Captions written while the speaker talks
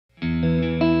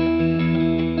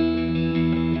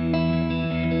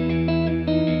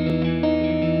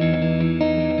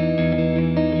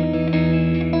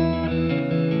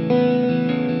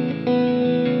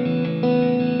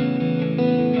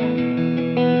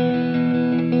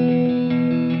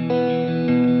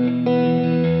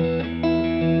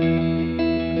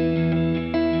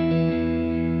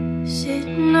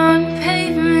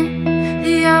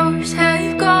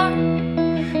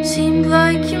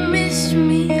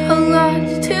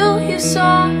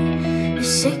saw the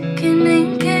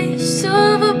sickening case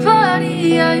of a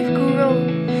body I've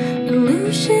grown,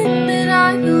 illusion that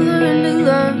I've learned to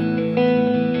love.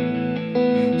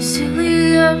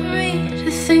 Silly of me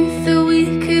to think that we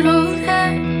could hold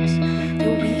hands,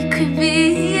 that we could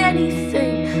be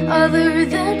anything other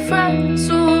than friends,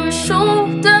 or a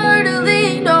shoulder to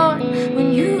lean on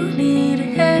when you need a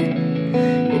hand.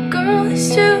 Your girl is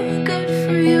too good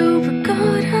for you, but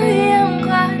God, I am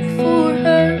glad for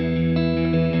her.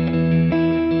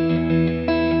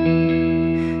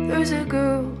 There's a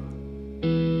girl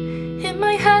in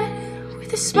my head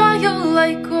with a smile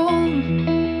like gold.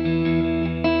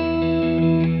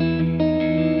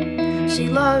 She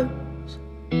loves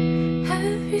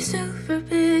every silver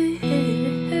bill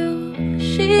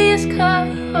she has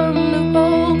come to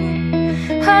hold.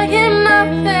 I am not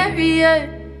there yet.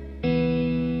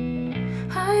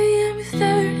 I am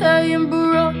third, I am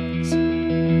bronze.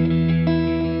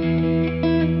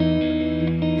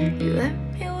 You let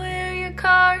me wear your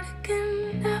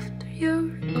cardigan after you're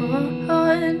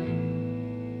gone.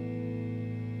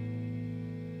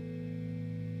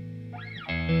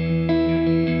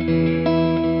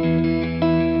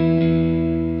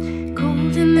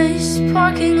 Cold in this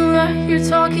parking lot, you're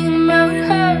talking about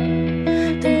her,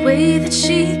 the way that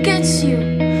she gets you,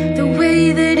 the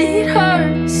way that it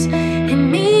hurts. And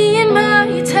me in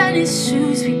my tennis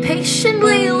shoes, we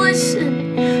patiently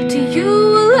listen to you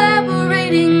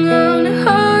elaborating on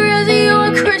her as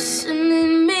you're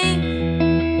christening me.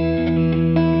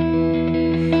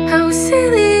 How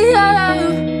silly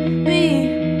of me.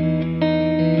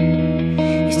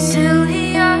 It's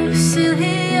silly, oh,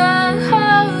 silly, oh,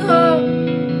 oh.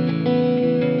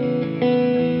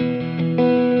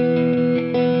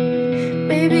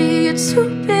 Maybe it's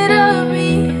stupid of me.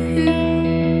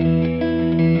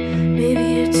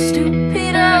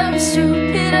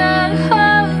 Stupid,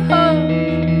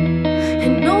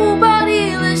 and nobody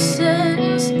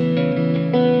listens.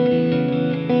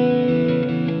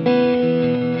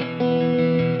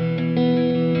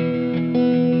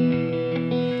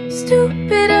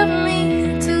 Stupid of me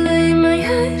to lay my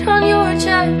head on your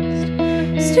chest.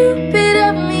 Stupid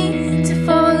of me to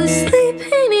fall asleep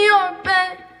in your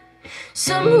bed.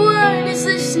 Someone is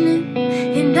listening,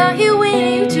 and I hear when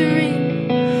you dream.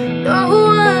 No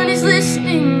one is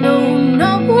listening, no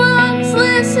one's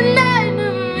listening to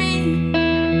me.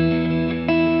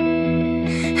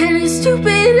 And it's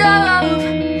stupid of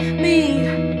me.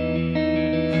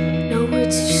 No,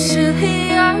 it's just silly,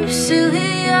 oh,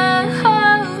 silly, oh,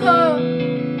 oh.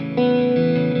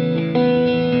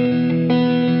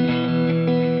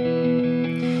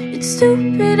 It's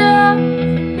stupid of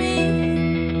me.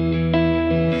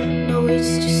 No,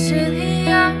 it's just silly,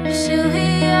 oh, silly,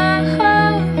 oh.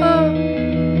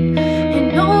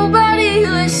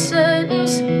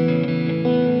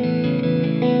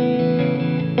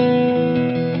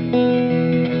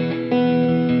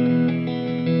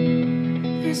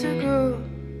 There's a girl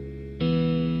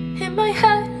in my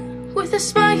head with a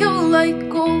smile like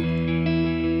gold.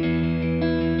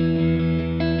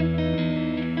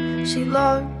 She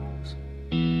loves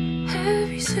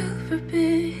every silver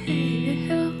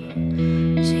bill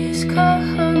she has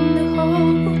come to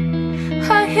hold.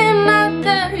 I am not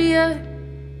there yet.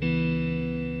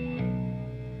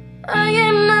 I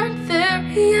am not there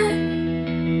yet.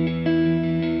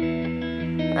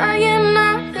 I am